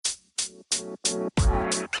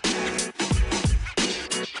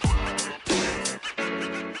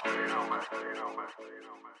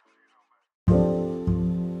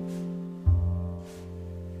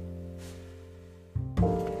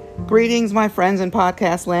Greetings, my friends in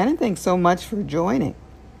podcast land, and thanks so much for joining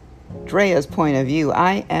Drea's Point of View.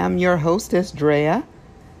 I am your hostess, Drea,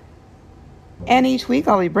 and each week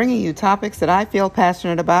I'll be bringing you topics that I feel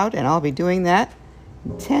passionate about, and I'll be doing that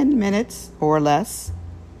in 10 minutes or less.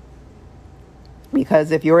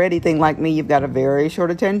 Because if you're anything like me, you've got a very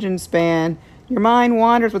short attention span. Your mind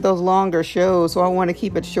wanders with those longer shows, so I want to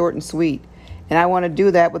keep it short and sweet. And I want to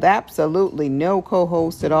do that with absolutely no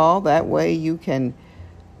co-host at all. That way you can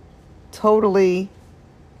totally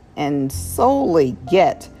and solely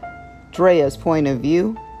get Drea's point of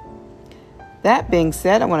view. That being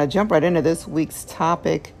said, I want to jump right into this week's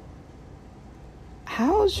topic.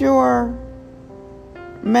 How's your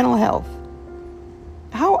mental health?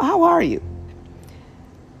 How are you?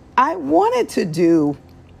 I wanted to do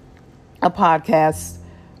a podcast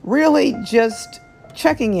really just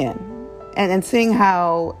checking in and seeing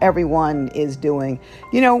how everyone is doing.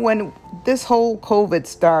 You know, when this whole COVID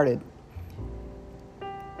started,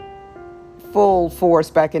 full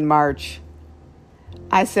force back in March,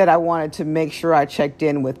 I said I wanted to make sure I checked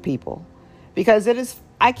in with people because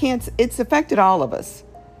it's affected all of us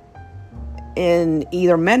in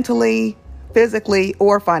either mentally, physically,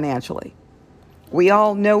 or financially. We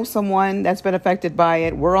all know someone that's been affected by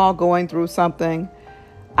it. We're all going through something.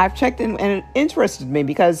 I've checked in, and it interested me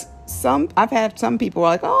because I've had some people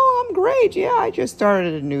like, oh, I'm great. Yeah, I just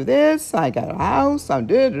started to do this. I got a house. I'm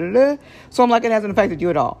da-da-da-da. So I'm like, it hasn't affected you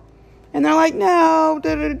at all. And they're like, no,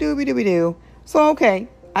 do. So, okay,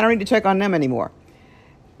 I don't need to check on them anymore.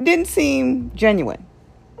 Didn't seem genuine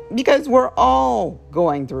because we're all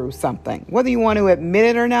going through something. Whether you want to admit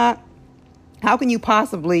it or not, how can you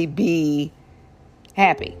possibly be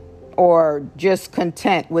happy or just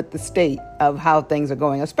content with the state of how things are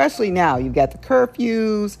going? Especially now, you've got the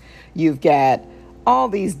curfews, you've got all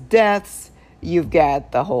these deaths, you've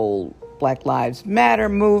got the whole Black Lives Matter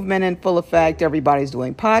movement in full effect. Everybody's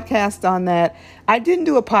doing podcasts on that. I didn't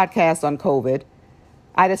do a podcast on COVID.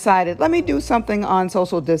 I decided, let me do something on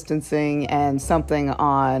social distancing and something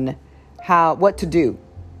on what to do,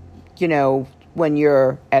 when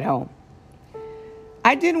you're at home.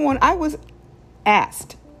 I was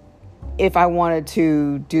asked if I wanted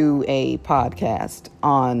to do a podcast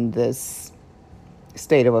on this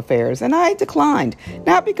state of affairs, and I declined.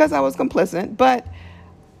 Not because I was complicit, but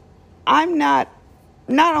I'm not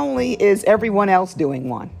only is everyone else doing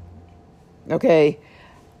one, okay?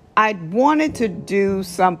 I wanted to do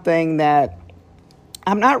something that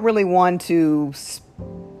I'm not really one to,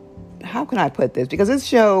 how can I put this? Because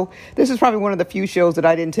this is probably one of the few shows that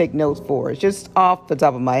I didn't take notes for. It's just off the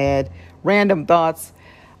top of my head, random thoughts.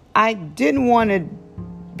 I didn't want to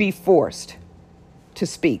be forced to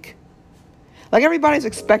speak. Like everybody's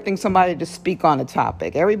expecting somebody to speak on a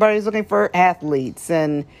topic. Everybody's looking for athletes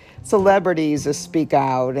and celebrities to speak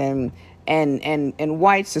out and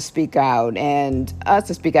whites to speak out and us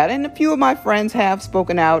to speak out. And a few of my friends have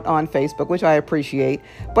spoken out on Facebook, which I appreciate.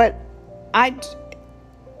 But I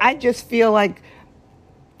just feel like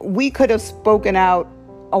we could have spoken out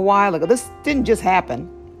a while ago. This didn't just happen.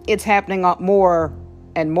 It's happening more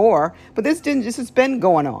and more. But this has been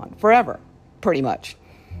going on forever, pretty much.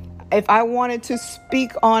 If I wanted to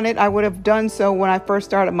speak on it, I would have done so when I first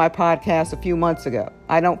started my podcast a few months ago.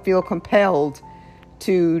 I don't feel compelled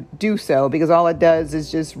to do so because all it does is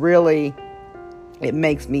just really, it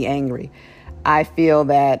makes me angry. I feel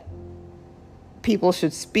that people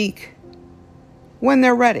should speak when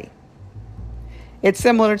they're ready. It's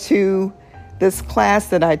similar to this class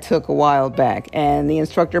that I took a while back, and the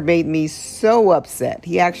instructor made me so upset.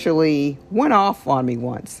 He actually went off on me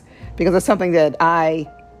once because of something that I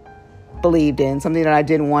believed in, something that I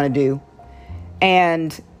didn't want to do.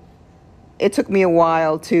 And it took me a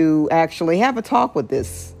while to actually have a talk with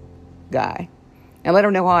this guy and let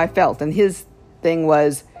him know how I felt. And his thing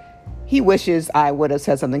was, he wishes I would have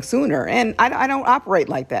said something sooner. And I don't operate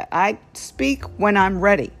like that. I speak when I'm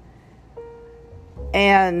ready.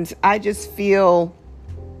 And I just feel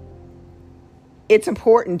it's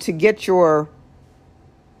important to get your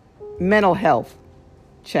mental health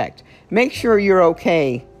checked. Make sure you're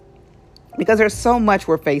okay. Because there's so much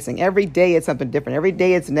we're facing. Every day it's something different. Every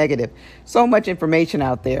day it's negative. So much information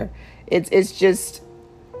out there. It's just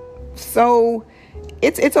so,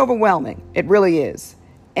 it's overwhelming. It really is.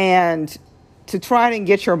 And to try and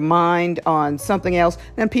get your mind on something else,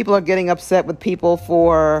 then people are getting upset with people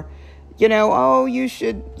for, oh, you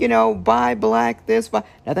should, buy black this, buy.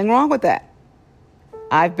 Nothing wrong with that.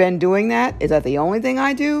 I've been doing that. Is that the only thing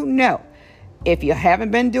I do? No. If you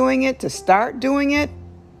haven't been doing it, to start doing it,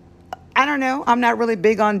 I don't know. I'm not really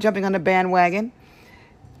big on jumping on the bandwagon.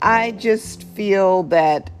 I just feel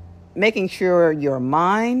that making sure your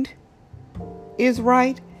mind is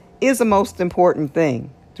right is the most important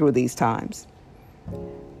thing through these times.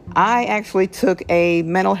 I actually took a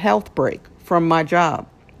mental health break from my job.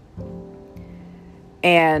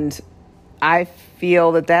 And I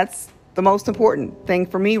feel that that's the most important thing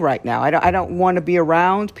for me right now. I don't want to be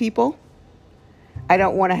around people. I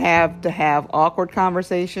don't want to have awkward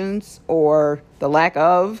conversations or the lack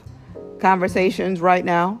of conversations right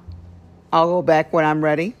now. I'll go back when I'm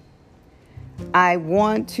ready. I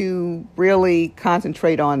want to really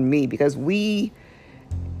concentrate on me because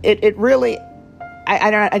it really,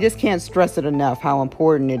 I just can't stress it enough how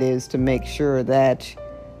important it is to make sure that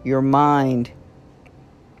your mind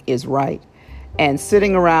is right. And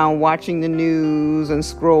sitting around watching the news and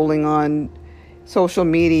scrolling on social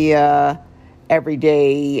media every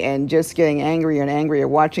day and just getting angrier and angrier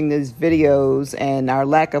watching these videos and our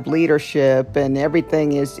lack of leadership and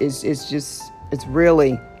everything is just, it's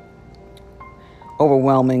really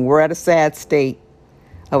overwhelming. We're at a sad state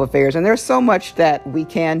of affairs, and there's so much that we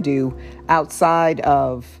can do outside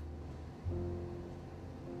of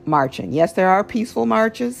marching. Yes, there are peaceful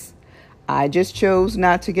marches. I just chose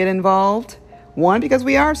not to get involved. One, because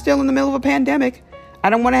we are still in the middle of a pandemic. I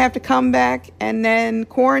don't want to have to come back and then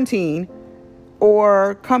quarantine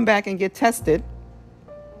or come back and get tested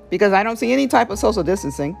because I don't see any type of social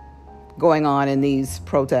distancing going on in these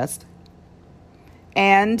protests.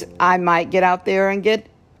 And I might get out there and get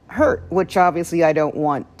hurt, which obviously I don't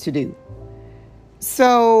want to do.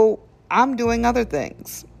 So I'm doing other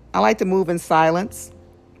things. I like to move in silence.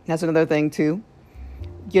 That's another thing too.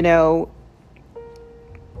 You know,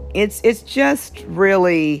 it's just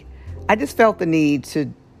really, I just felt the need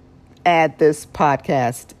to add this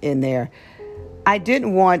podcast in there. I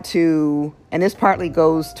didn't want to, and this partly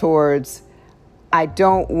goes towards, I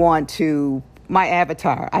don't want to, my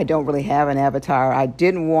avatar, I don't really have an avatar. I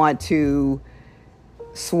didn't want to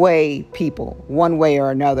sway people one way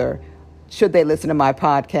or another, should they listen to my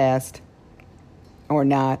podcast or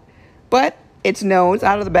not. But it's known, it's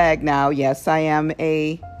out of the bag now. Yes, I am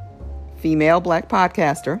a female Black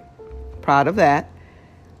podcaster. Proud of that.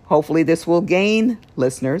 Hopefully this will gain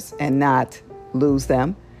listeners and not lose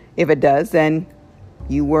them. If it does, then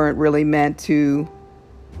you weren't really meant to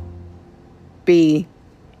be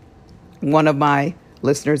one of my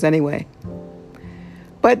listeners anyway.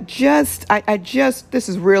 But this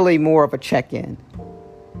is really more of a check-in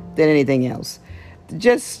than anything else.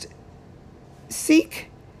 Just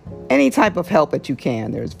seek any type of help that you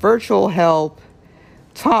can. There's virtual help.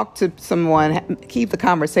 Talk to someone, keep the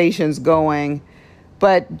conversations going,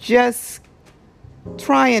 but just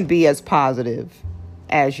try and be as positive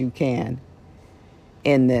as you can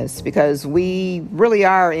in this, because we really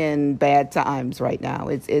are in bad times right now.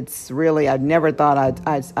 It's really, I never thought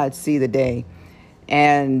I'd see the day.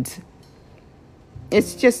 And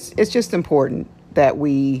it's just important that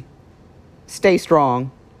we stay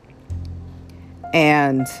strong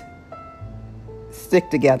and stick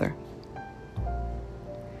together.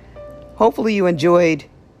 Hopefully you enjoyed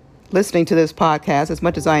listening to this podcast as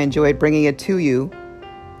much as I enjoyed bringing it to you.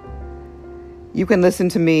 You can listen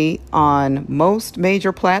to me on most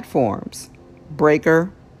major platforms: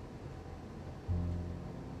 Breaker,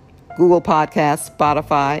 Google Podcasts,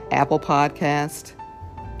 Spotify, Apple Podcast,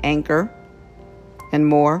 Anchor, and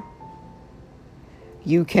more.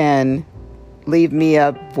 You can leave me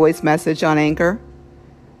a voice message on Anchor.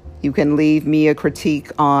 You can leave me a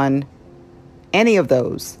critique on any of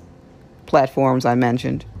those platforms I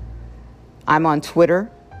mentioned. I'm on Twitter,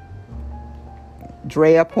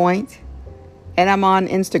 Drea Point, and I'm on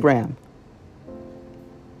Instagram,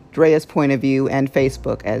 Drea's Point of View, and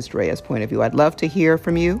Facebook as Drea's Point of View. I'd love to hear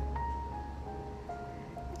from you.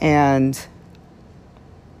 And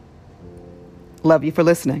love you for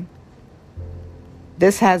listening.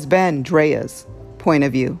 This has been Drea's Point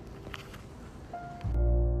of View.